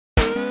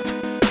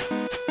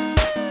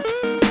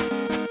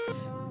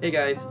Hey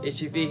guys,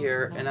 HEV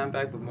here, and I'm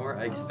back with more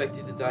I Expect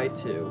You to Die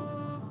 2.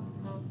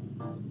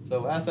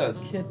 So last I was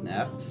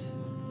kidnapped,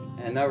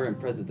 and now we're in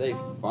present day,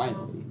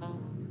 finally.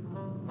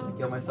 Did I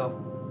kill myself?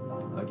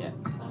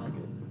 Again.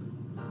 Good.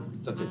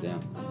 It's upside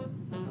down.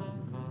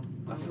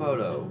 A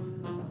photo.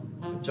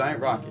 A giant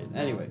rocket.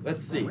 Anyway,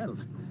 let's see. Well,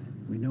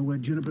 we know where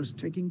Juniper's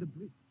taking the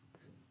brief.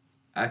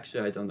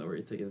 Actually, I don't know where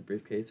he's taking the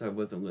briefcase. I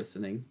wasn't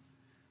listening.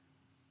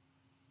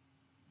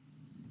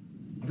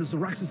 The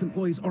Zoraxis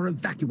employees are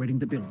evacuating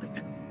the building.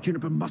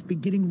 Juniper must be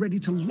getting ready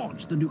to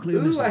launch the nuclear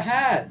missiles. Ooh, a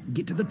hat!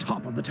 Get to the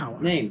top of the tower.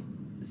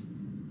 Name. This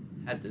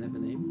hat didn't have a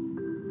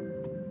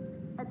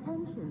name.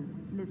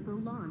 Attention, missile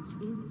launch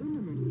is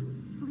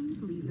imminent.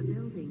 Please leave the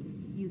building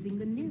using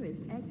the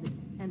nearest exit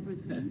and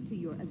proceed to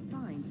your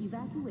assigned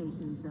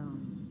evacuation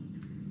zone.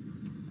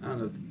 I don't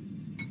know.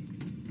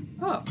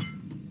 Oh.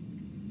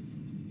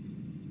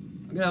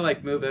 I'm gonna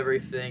like move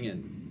everything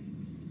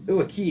and...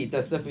 Ooh, a key.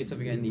 That's definitely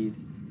something I need.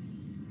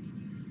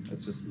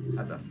 Let's just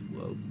have that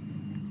flow.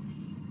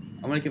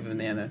 I'm gonna give a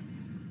banana.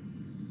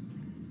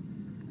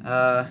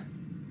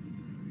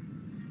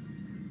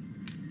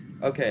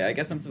 Okay, I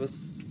guess I'm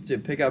supposed to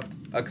pick up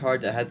a card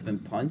that has been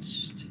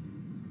punched.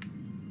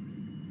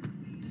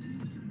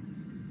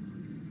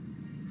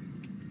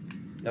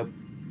 Nope.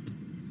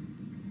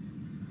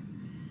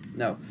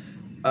 No.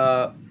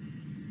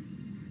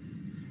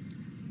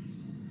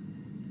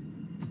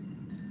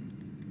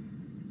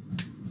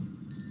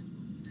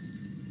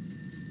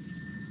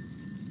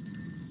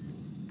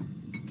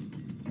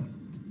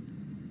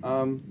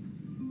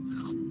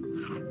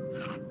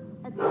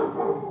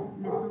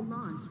 Missile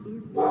launch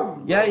is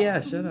imminent.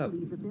 Yeah, shut up.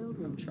 Leave the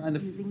building I'm trying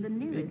to using the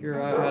nearest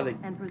figure out how to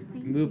exit and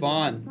proceed move to your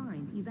on.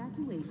 assigned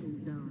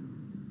evacuation zone.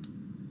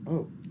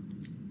 Oh.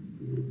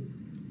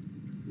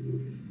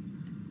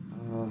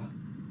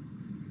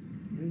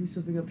 Maybe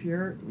something up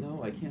here?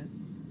 No, I can't.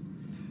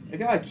 I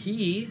got a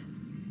key.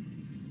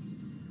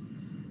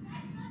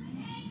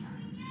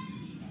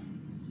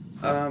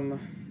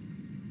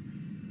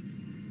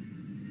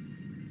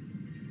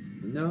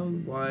 Know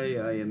why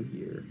I am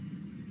here.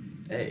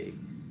 A.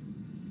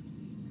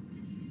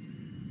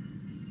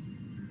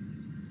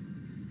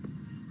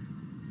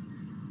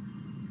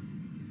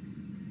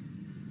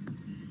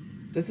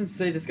 Doesn't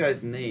say this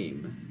guy's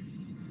name.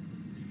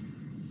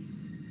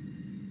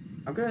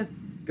 I'm gonna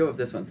go with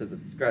this one since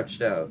it's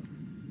scratched out.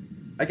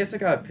 I guess I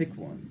gotta pick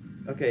one.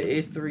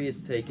 Okay, A3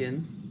 is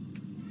taken.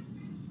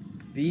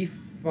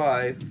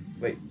 B5.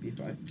 Wait,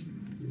 B5. I'm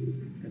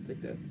gonna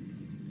take that.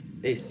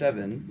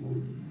 A7.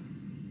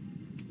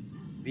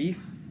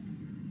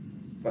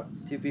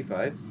 Two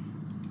B5s.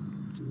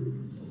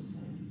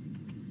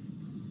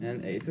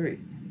 And A3.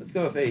 Let's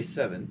go with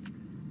A7.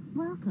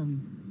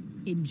 Welcome.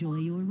 Enjoy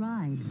your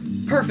ride.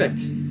 Perfect!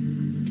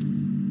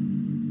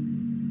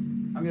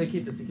 I'm gonna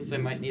keep this in case I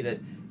might need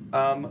it.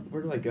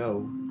 Where do I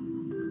go?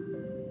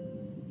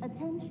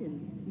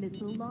 Attention,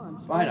 missile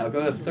launch. Fine, I'll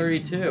go to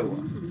 32.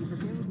 Leave the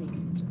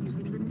building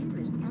using the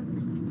nearest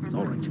exit and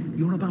All right,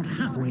 you're about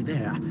halfway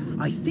there.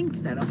 I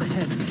think they're up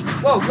ahead.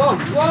 Whoa, whoa,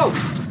 whoa!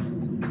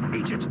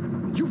 Agent,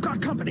 you've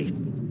got company.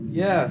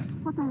 Yeah.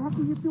 What the heck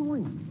are you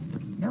doing?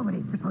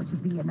 Nobody's supposed to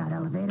be in that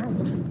elevator.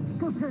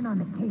 Go turn on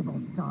the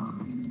cable saw.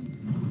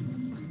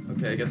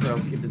 Okay, I guess I'll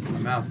keep this in my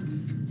mouth.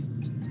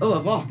 Oh, a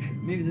lock!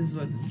 Maybe this is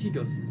what this key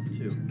goes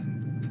to.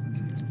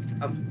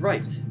 I was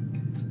right.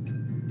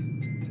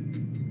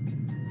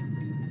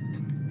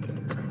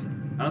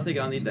 I don't think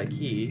I'll need that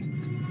key.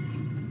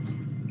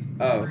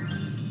 Oh.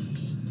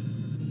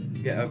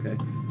 Yeah, okay.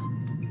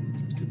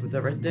 Just put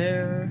that right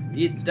there.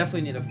 You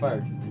definitely need a fire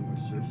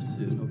extinguisher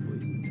soon, hopefully.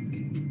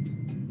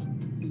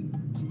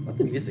 I love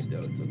the music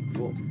though, it's so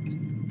cool.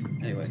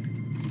 Anyway.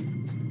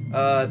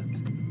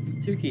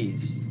 2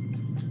 keys.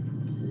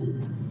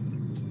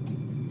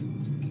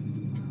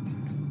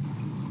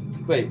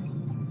 Wait,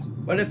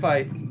 what if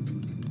I...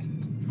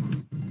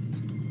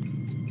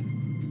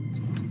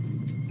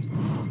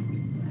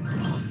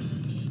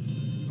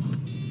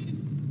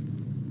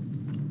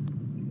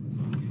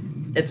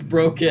 It's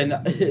broken.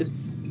 It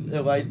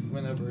lights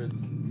whenever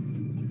it's...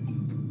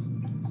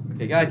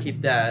 Okay, gotta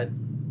keep that.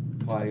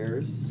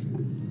 Pliers.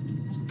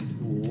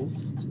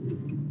 Tools.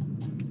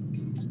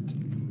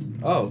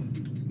 Oh,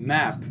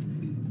 map.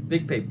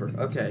 Big paper,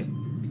 okay.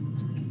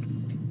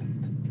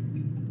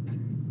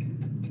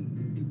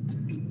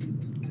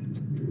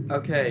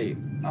 Okay,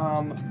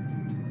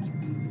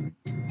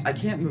 I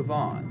can't move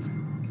on.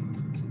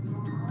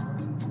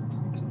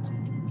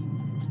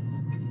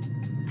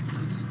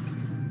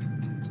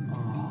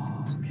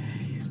 Oh,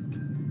 okay.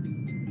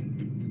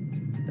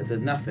 That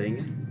did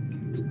nothing.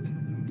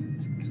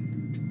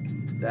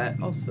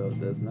 That also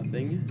does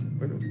nothing.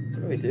 What do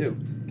I do?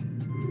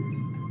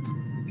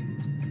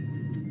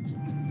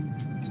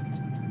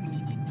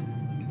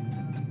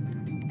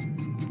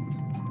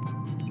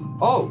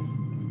 Oh!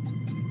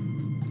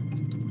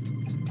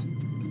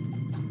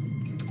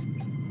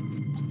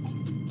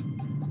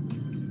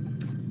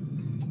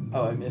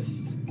 Oh, I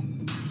missed.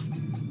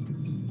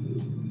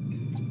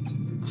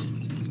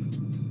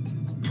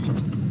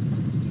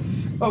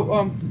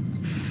 Oh,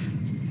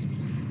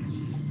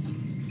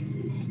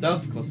 that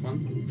was a close one.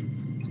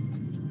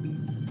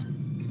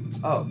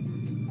 Oh.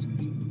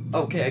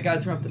 Okay, I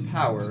gotta turn off the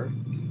power.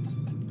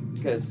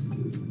 Because...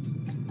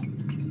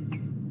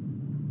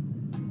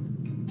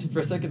 for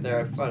a second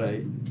there, I thought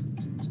I...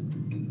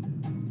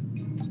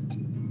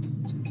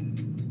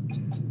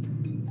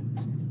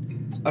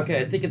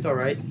 Okay, I think it's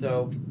alright,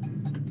 so...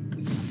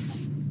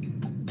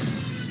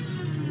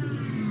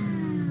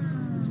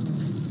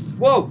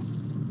 Whoa!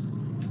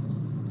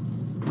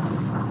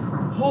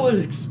 Oh, it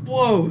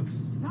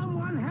explodes!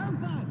 Someone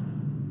help us!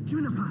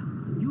 Juniper,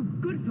 you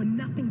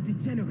good-for-nothing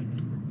degenerate.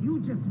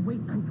 You just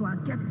wait until I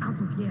get out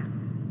of here.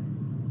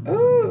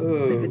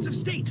 Oh! The heads of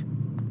state!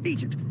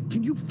 Agent,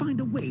 can you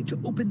find a way to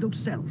open those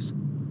cells?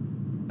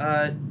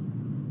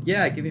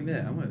 Yeah, give me a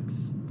minute. I want to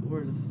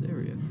explore this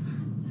area.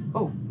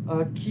 Oh,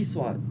 key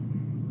slot.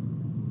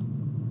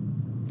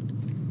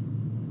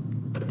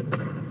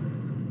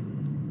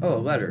 Oh, a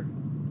letter.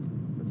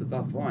 Since it's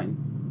offline.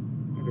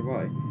 I wonder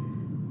why.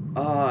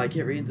 Oh, I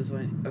can't read this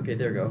line. Okay,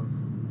 there we go.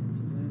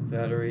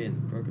 Battery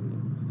and broken.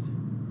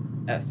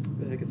 S. What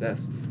the heck is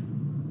S?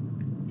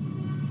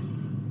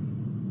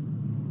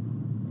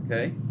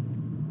 Okay.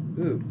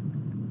 Ooh.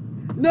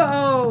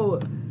 No!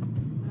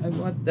 I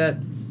want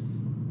that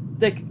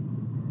stick.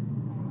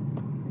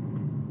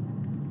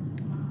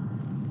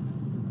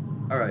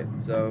 Alright,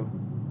 so...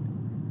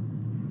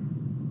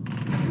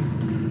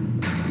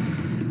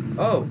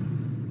 Oh!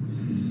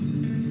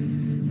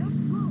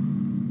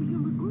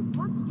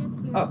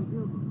 Oh.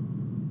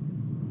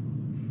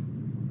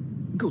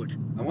 Good.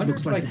 I wonder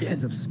Looks if like I the can...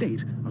 heads of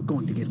state are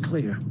going to get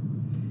clear.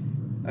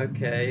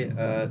 Okay,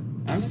 I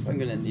don't know if I'm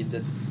gonna need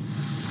this.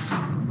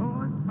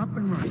 Doors up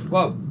and running.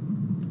 Whoa!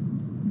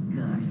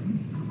 Good.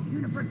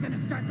 Juniper's gonna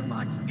start the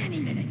launch any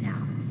minute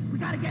now. We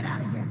gotta get out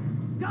of here.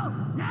 Go,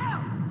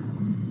 now!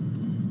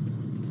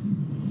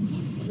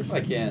 What if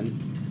I can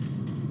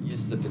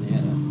use the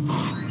banana?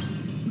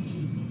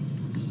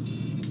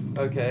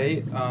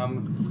 Okay,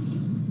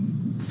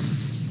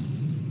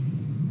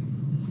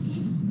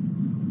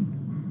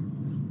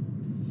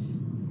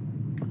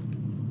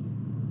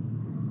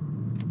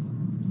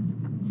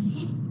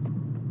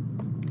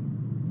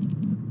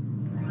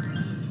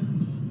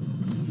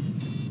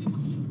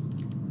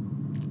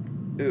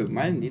 ooh,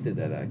 mine needed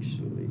that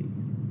actually.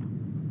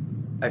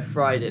 I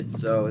fried it,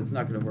 so it's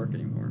not gonna work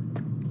anymore.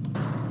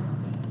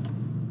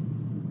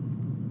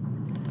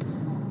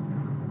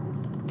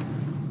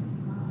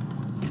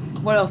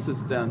 What else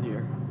is down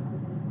here?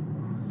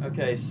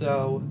 Okay,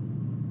 so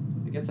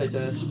I guess I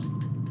just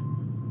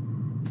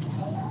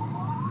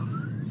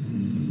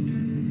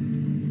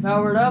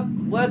powered up.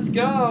 Let's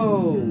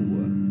go!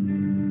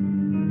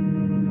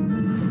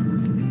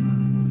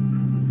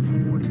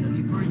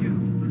 Fortunately for you,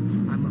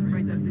 I'm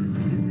afraid that this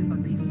suit is in the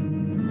piece.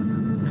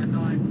 And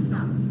I'm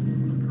not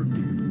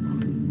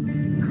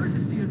prepared.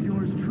 Courtesy of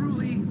yours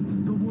truly,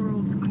 the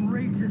world's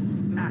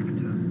greatest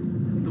actor.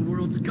 The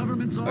world's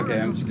governments are, Okay,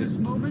 as I'm of just this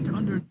moment,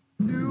 under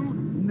new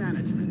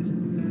management.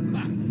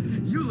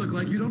 You look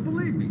like you don't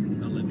believe me.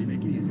 Now let me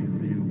make it easier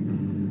for you.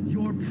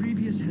 Your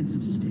previous heads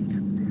of state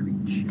have very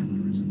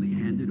generously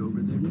handed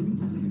over their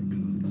nuclear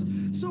codes.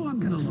 So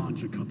I'm gonna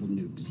launch a couple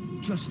nukes,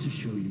 just to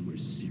show you we're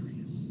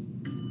serious.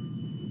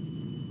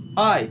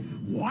 Hi!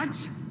 What?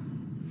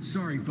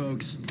 Sorry,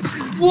 folks.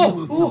 Whoa!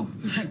 With Whoa.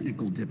 some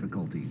technical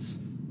difficulties.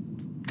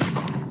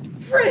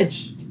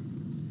 Fridge!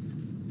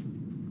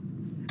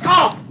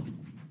 Oh!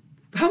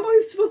 How am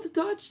I supposed to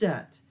dodge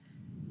that?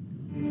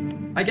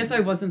 I guess I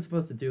wasn't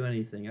supposed to do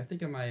anything. I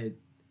think I might have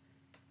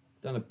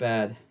done it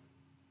bad.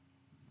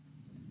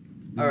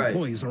 The Alright.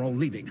 employees are all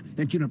leaving,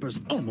 and Juniper's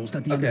almost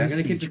at the end Okay, of I'm his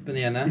gonna keep speech. this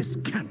banana. This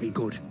can't be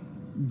good.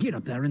 Get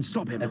up there and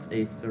stop him. That's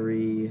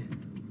A3.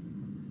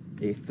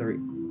 A3.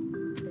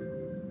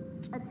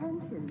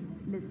 Attention,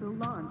 missile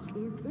launch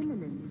is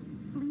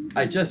imminent. Please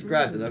I just leave the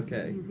grabbed it, building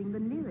okay. Using the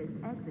nearest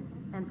exit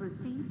and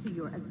proceed to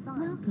your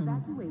assigned Welcome.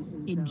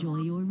 evacuation Enjoy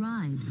zone. your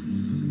ride.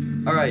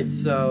 Alright,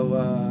 so,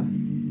 I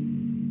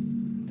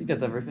think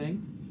that's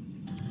everything.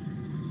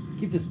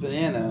 Keep this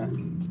banana.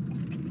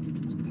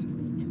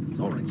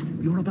 Lawrence,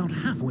 you're about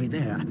halfway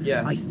there.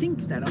 Yeah. I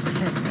think that up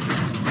ahead.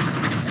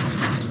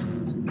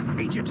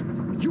 Agent,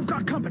 you've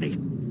got company.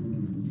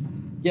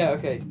 Yeah,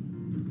 okay.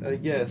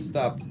 Yeah,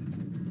 stop.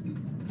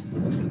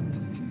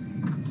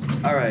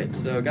 Alright,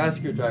 so got a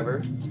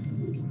screwdriver.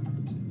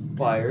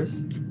 Pliers.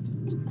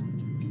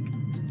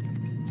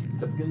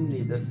 Definitely gonna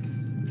need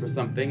this for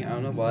something. I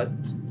don't know what.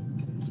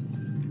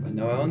 But I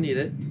know I'll need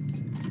it.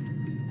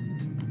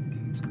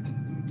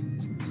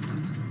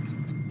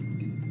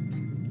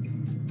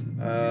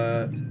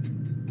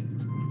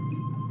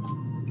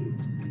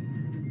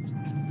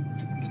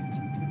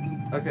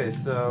 Okay,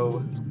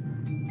 so...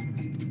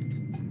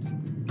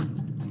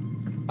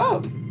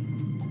 Oh!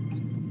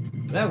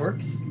 That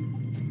works.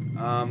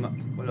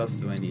 What else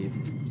do I need?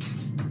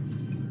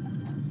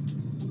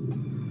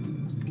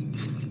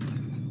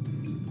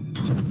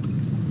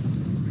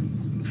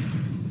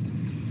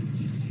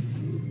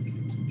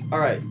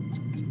 Alright.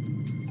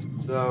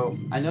 So,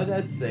 I know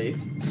that's safe.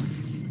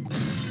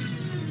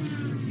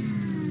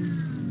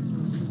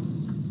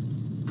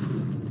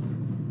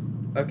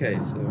 Okay,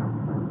 so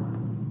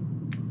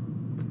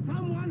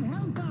Someone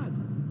help us!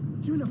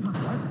 Juniper.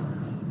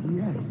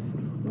 Yes.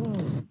 Oh,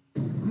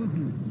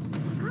 goodness.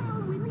 Come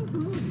on, we need to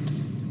move.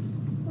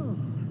 Oh,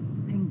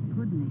 thank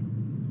goodness.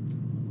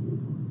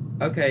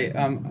 okay,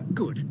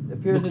 Good. it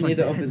appears Looks I like need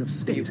to the open heads of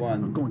state are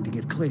C1. going to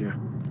get clear.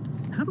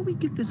 How do we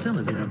get this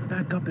elevator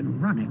back up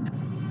and running?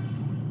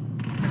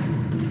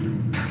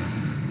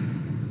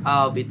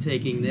 I'll be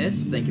taking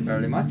this. Thank you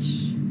very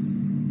much.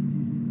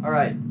 All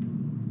right.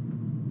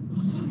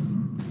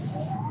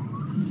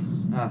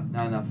 Ah,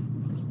 not enough.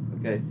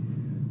 Okay.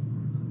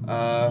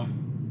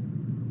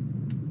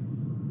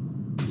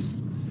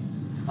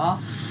 Huh?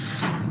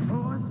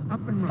 Doors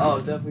up and running. Oh,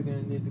 definitely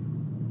gonna need to.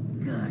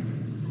 Good.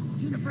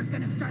 Juniper's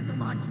gonna start the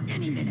launch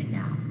any minute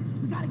now.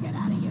 We gotta get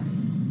out of here.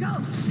 Go!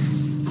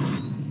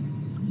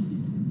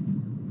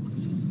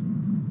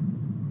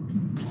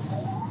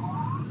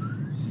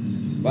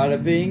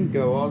 Bada bing,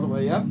 go all the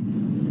way up.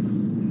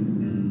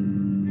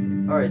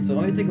 Alright, so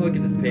let me take a look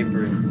at this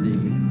paper and see.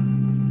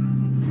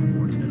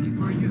 Fortunately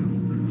for you,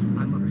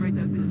 I'm afraid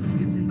that this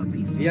isn't the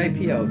piece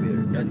VIP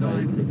elevator. That's why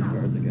it takes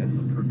cars, I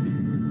guess.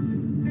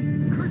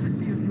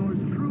 courtesy of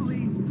yours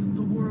truly,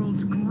 the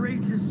world's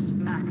greatest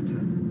actor.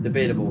 The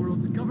Debatable.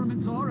 world's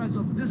governments are, as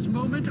of this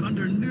moment,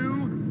 under new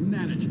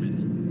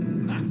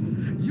management. Ha,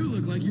 you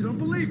look like you don't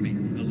believe me.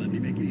 Well, let me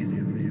make it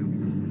easier for you.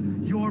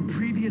 Your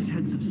previous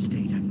heads of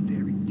state have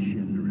very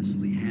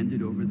generously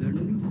handed over their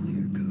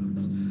nuclear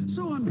codes.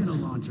 So I'm gonna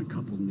launch a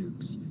couple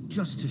nukes,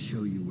 just to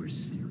show you we're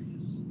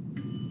serious.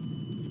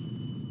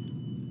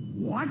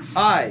 What?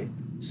 Hi!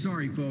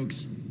 Sorry,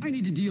 folks. I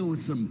need to deal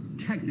with some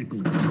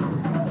technical.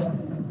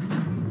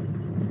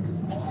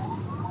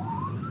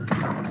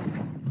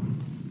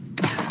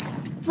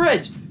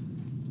 Fridge!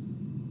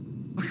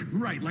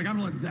 Right, like I'm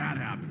gonna let that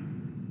happen.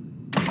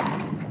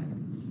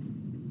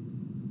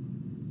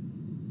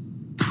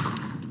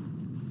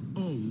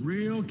 Oh,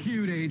 real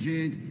cute,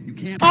 Agent. You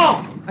can't.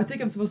 Oh! I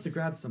think I'm supposed to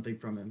grab something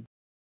from him.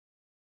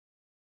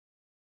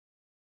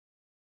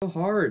 So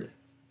hard.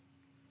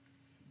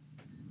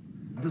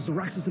 The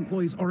Zoraxis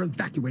employees are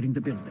evacuating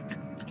the building.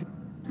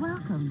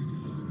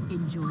 Welcome.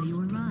 Enjoy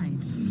your ride.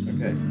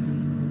 Okay.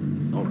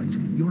 All right,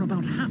 you're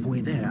about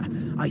halfway there.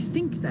 I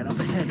think that up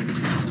ahead.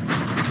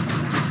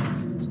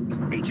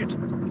 Agent,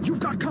 you've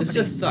got company. This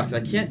just sucks.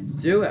 I can't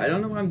do it. I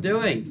don't know what I'm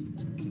doing.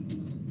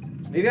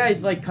 Maybe I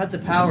like cut the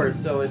power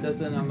so it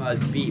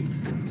doesn't beep.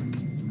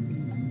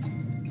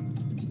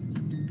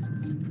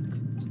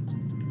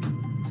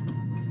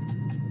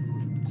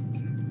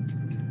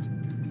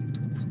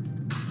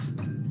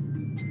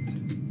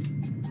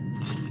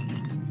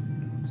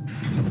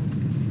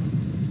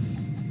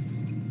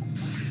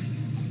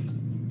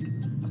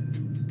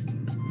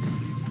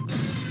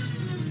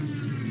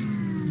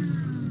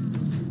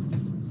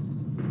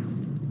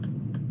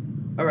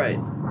 All right.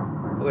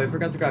 Oh, wait, I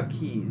forgot to grab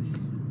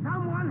keys.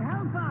 Someone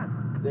help us!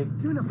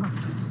 Juniper,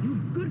 you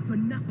good for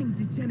nothing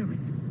degenerate.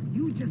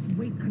 You just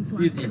wait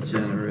until You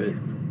degenerate.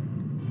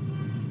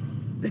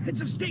 The heads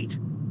of state.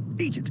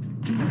 Agent,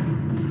 can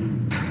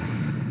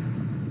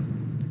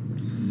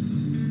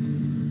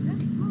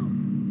Let's go.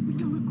 We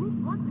can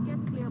regroup once we get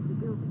clear of the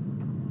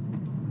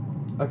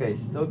building. Okay,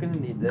 still gonna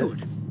need you...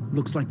 this. Good.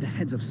 Looks like the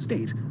heads of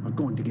state are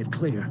going to get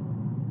clear.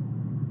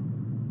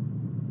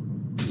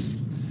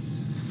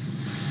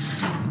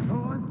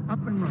 Doors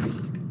up and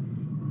running.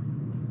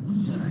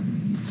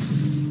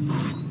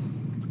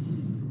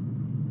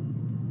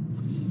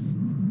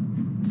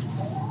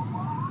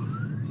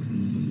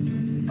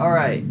 All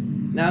right.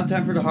 Now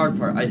time for the hard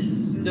part. I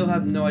still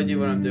have no idea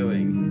what I'm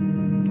doing.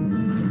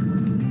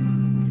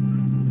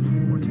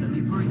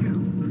 Fortunately for you,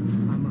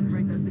 I'm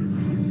afraid that this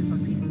isn't a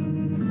piece.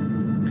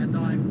 And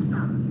I'm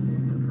not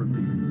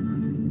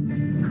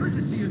prepared.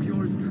 Courtesy of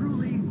yours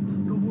truly,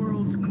 the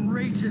world's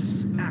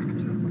greatest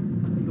actor.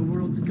 The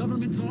world's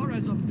governments are,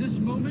 as of this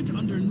moment,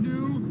 under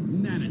new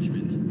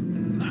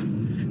management. Ha,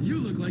 you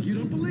look like you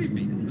don't believe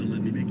me. Well,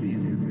 let me make it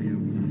easier for you.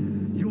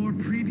 Your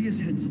previous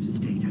heads of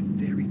state have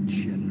very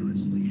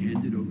generously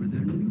handed over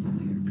their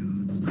nuclear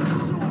codes.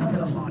 So I'm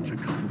gonna launch a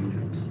couple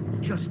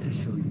nukes, just to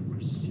show you we're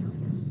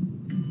serious.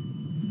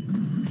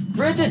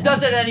 Bridget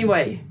does it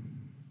anyway!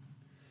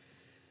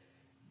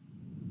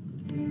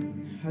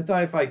 I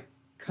thought if I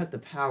cut the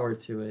power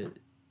to it,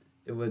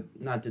 it would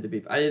not do the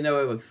beep. I didn't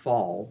know it would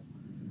fall.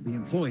 The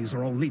employees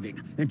are all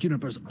leaving, and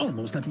Juniper's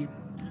almost at the...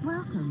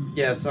 Welcome.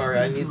 Yeah, sorry,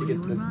 I need to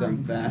get this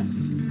done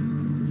fast.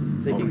 This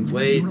is taking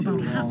way you're too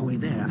about halfway long.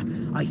 there.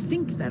 I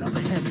think that up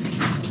ahead...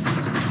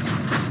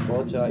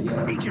 Well shot,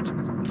 yeah. Agent,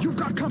 you've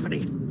got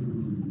company.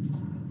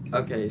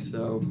 Okay,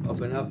 so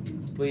open up,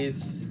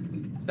 please,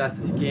 as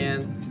fast as you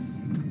can.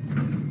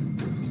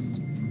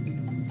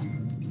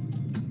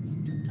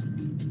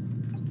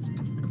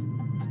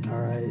 All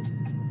right.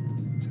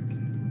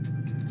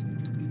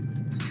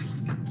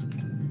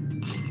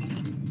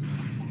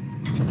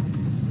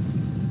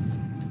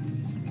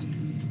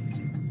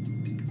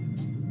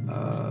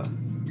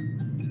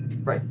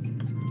 Right.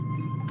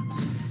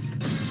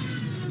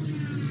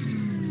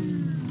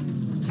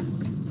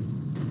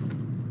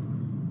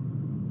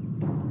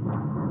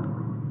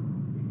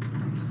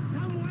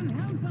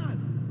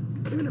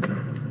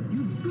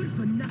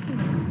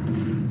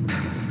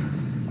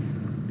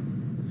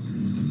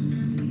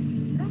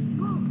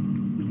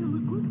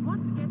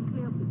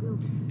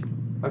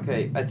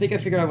 Okay, I think I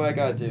figured out what I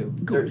gotta do.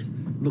 Good.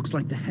 Looks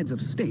like the heads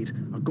of state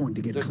are going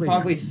to get There's clear.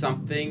 probably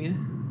something.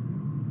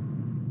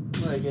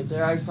 When I get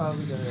there, I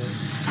probably gotta.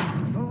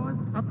 Doors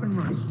up and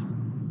running.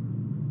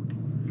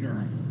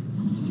 Good.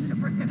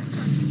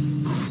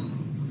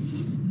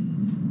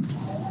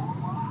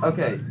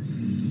 Okay.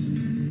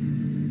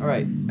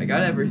 Alright, I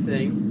got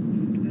everything.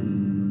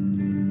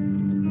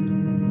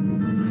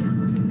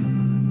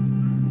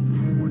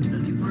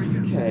 Fortunately for you,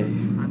 Okay.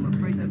 I'm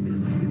afraid that this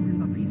is in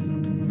the pizza.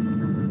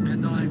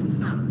 And I'm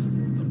not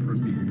the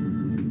premier.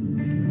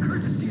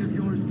 Courtesy of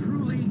yours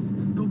truly,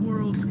 the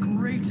world's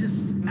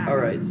greatest actor.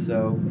 Alright,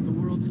 so. The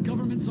world's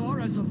governments are,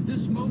 as of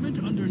this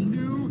moment, under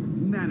new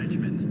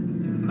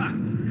management. Ha!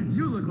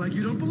 You look like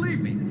you don't believe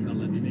me. Now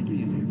let me make it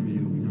easier for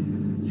you.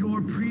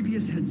 Your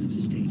previous heads of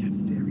state have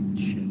very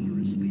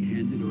generously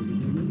handed over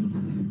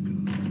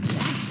their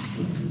goods.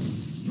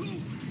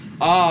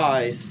 Ah,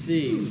 I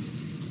see.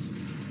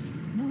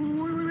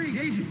 Wait,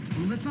 Agent.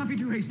 Let's not be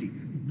too hasty.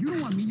 You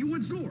don't want me, you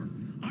want Zor.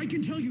 I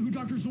can tell you who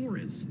Dr. Zor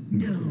is.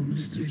 No,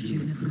 Mr.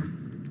 Juniper.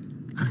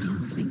 I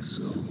don't think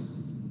so.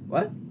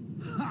 What?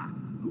 Ha!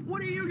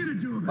 What are you gonna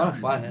do A lot about of it?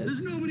 flatheads.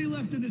 There's nobody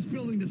left in this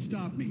building to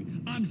stop me.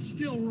 I'm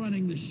still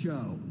running the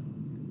show.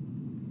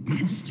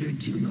 Mr.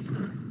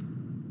 Juniper,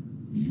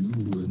 you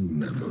were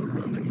never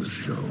running the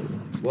show.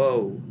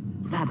 Whoa.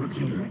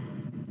 Fabricator,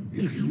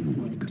 if you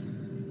would.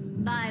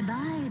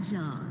 Bye-bye,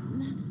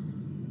 John.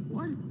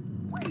 What?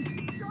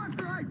 Wait,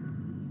 Doctor,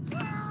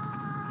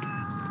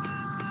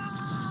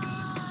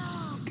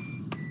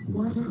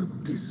 What a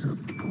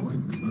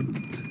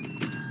disappointment.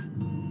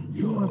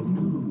 Your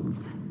move,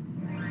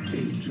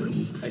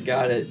 Agent. I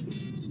got it.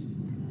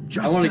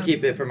 I want to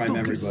keep it for my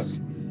memory book.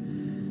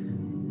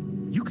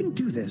 You can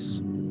do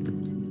this.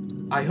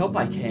 I hope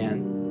I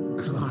can.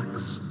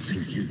 Clock's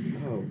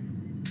ticking. Oh.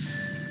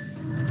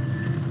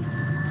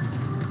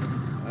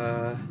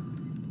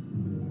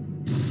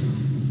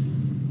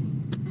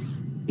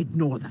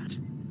 Ignore that.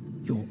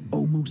 You're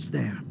almost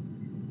there.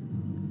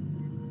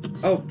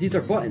 Oh, these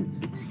are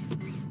buttons.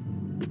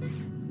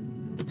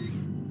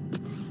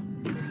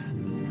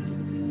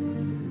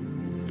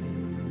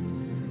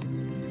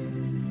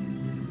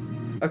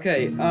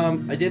 Okay,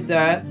 I did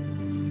that.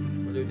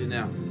 What do we do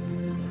now?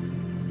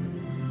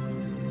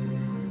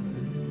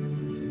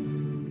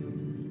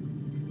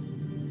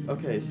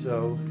 Okay,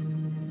 so...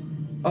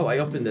 Oh, I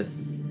opened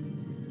this.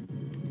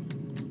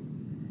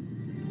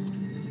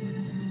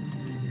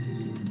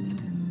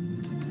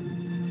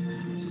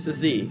 It's just a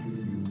Z.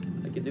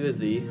 I could do a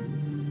Z.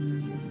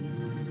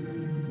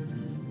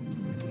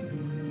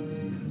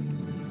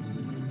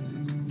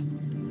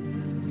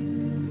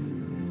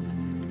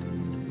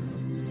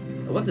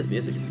 I love this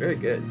music, it's very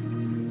good.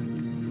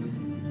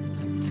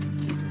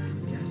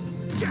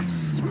 Yes,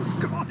 yes, you've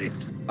got it.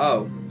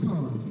 Oh.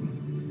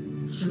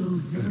 So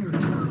very.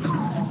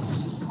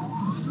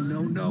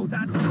 No,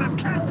 that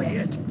can't be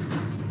it.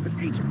 An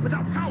agent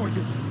without power,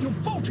 you'll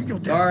fall to your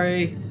death.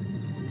 Sorry.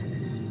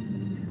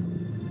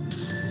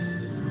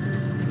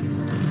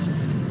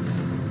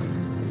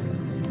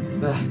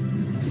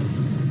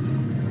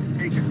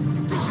 Agent,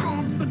 you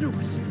disarmed the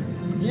nukes.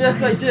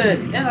 Yes, I did,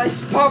 and I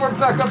powered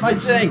back up my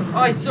thing.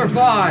 I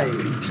survived.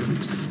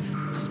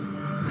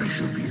 I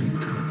shall be in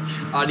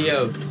touch.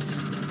 Adios.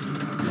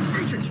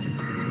 Agent.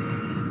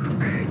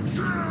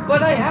 Agent.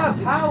 But I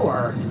have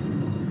power.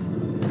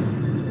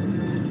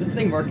 Is this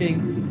thing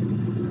working?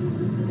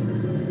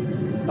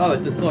 Oh,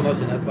 it's in slow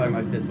motion. That's why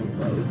my fist won't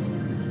close.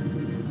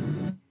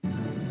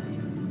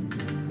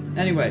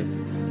 Anyway.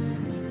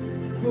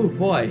 Oh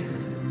boy.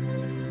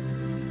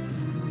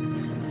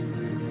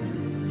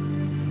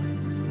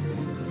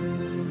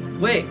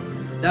 Wait,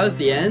 that was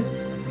the end?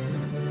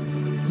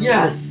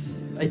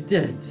 Yes! I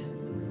did it.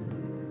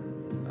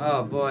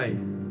 Oh boy.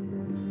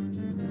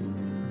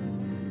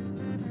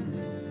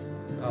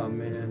 Oh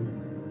man.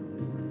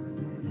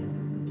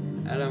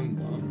 Adam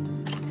won.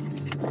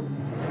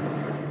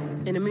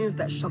 In a move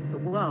that shocked the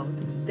world,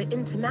 the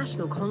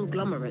international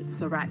conglomerate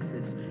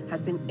Soraxis has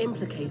been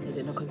implicated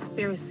in a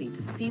conspiracy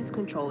to seize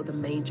control of the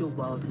major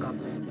world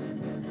governments.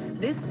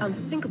 This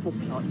unthinkable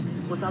plot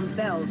was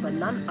unveiled by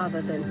none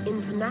other than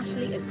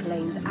internationally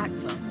acclaimed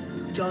actor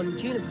John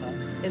Juniper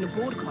in a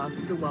broadcast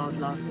to the world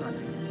last night.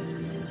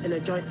 In a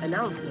joint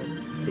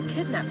announcement, the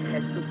kidnapped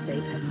heads of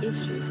state have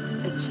issued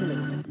a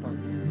chilling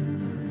response.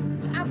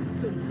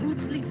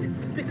 Absolutely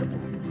despicable.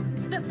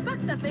 The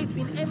fact that they've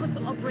been able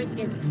to operate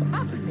in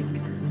public,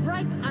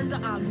 right under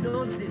our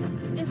noses,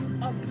 is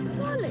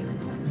appalling.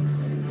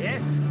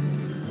 Yes.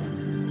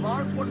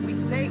 Mark what we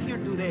say here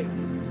today.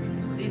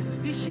 This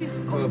vicious,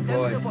 Oh,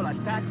 boy. contemptible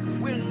attack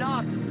will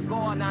not go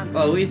unanswered.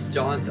 Well, at least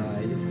John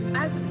died.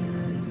 As we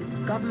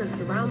speak, governments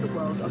around the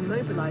world are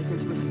mobilizing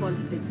to respond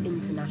to this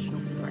international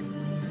threat.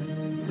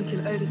 We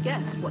can only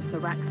guess what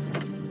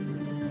Soraxis.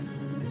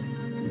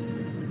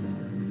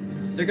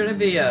 Is there gonna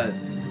be a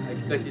I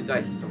Expect You to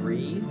Die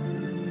 3?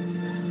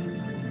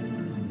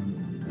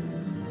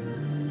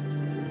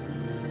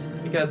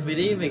 Because we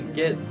didn't even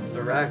get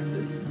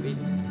Soraxis. We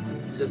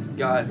just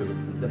got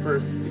the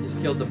person. We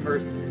just killed the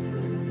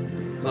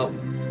person. Well,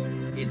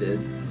 he did.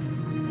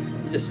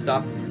 He just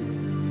stopped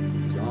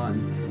John.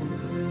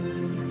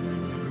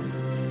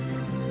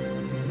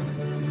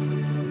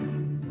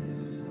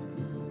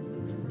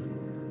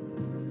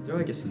 So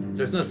I guess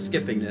there's no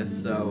skipping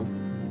this, so...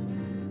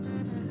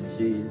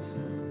 Jeez.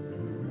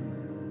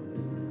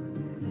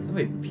 So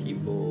many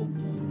people.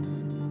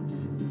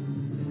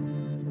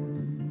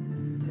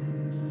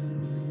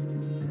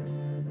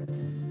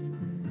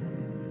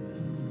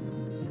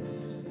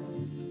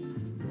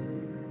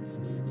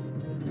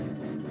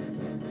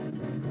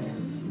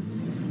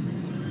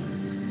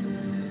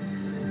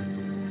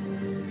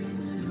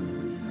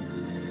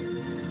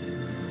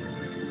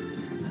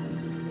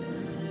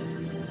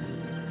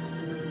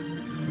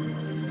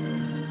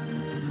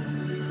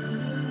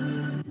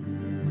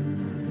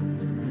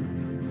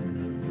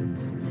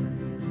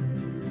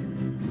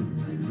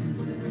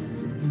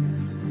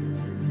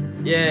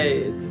 Yay,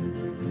 it's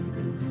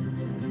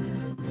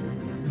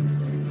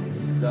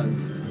done.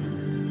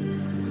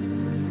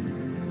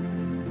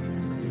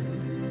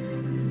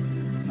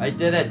 I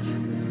did it.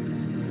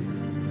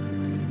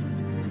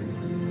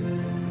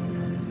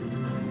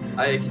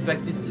 I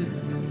expect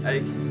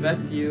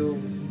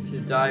you to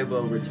die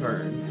will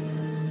return.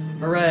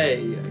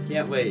 Hooray! I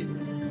can't wait. I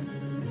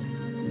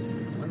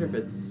wonder if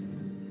it's...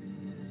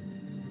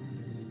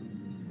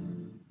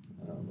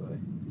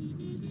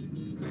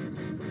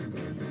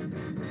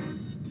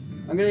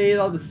 I'm gonna eat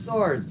all the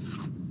swords.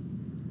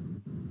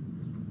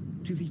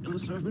 To the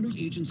Ellis Revenue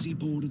Agency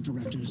Board of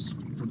Directors,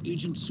 from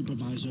Agent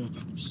Supervisor,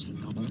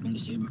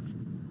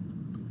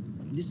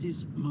 this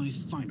is my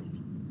final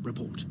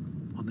report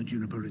on the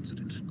Juniper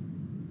incident.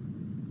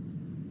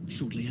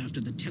 Shortly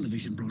after the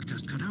television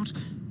broadcast cut out,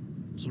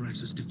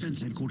 Zoraxis Defense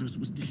Headquarters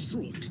was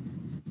destroyed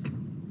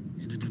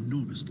in an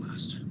enormous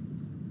blast.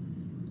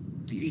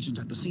 The agent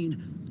at the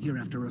scene,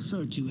 hereafter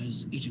referred to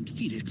as Agent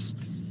Phoenix,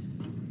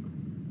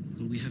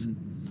 well, we haven't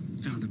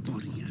found a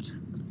body yet.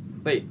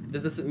 Wait,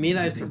 does this mean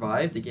I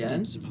survived again?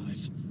 Did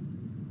survive.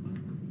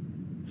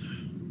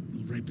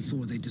 Right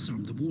before they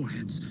disarmed the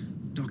warheads,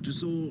 Dr.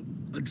 Zor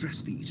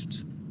addressed the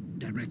agent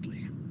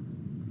directly.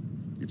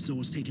 If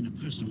Zor's taken a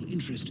personal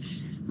interest,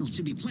 well,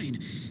 to be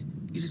plain,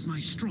 it is my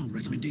strong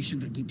recommendation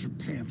that we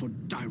prepare for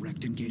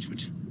direct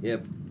engagement.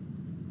 Yep.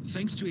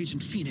 Thanks to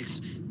Agent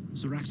Phoenix,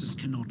 Zoraxis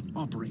cannot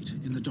operate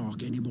in the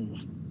dark anymore.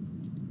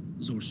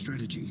 Zor's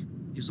strategy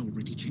is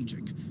already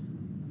changing.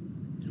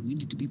 And we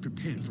need to be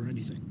prepared for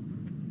anything.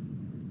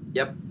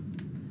 Yep.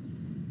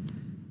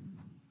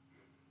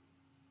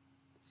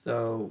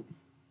 So,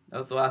 that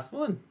was the last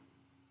one.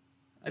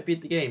 I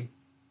beat the game.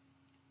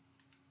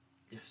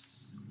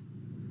 Yes.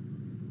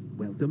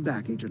 Welcome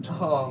back, Agent.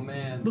 Oh,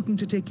 man. Looking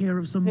to take care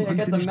of some Hey, I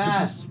got the unfinished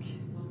mask. business?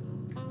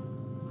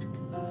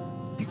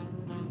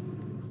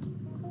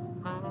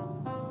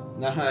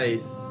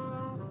 Nice.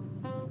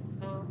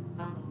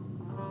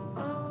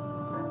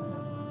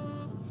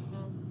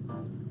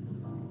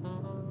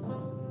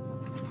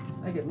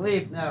 I can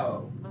leave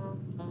now.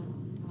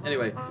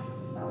 Anyway,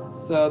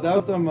 so that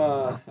was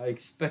I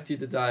Expect You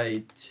to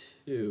Die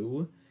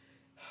 2.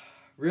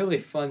 Really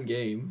fun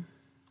game.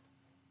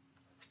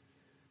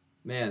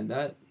 Man,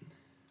 that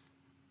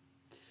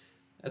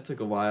took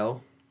a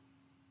while.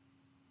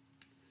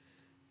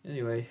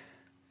 Anyway,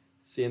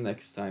 see you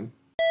next time.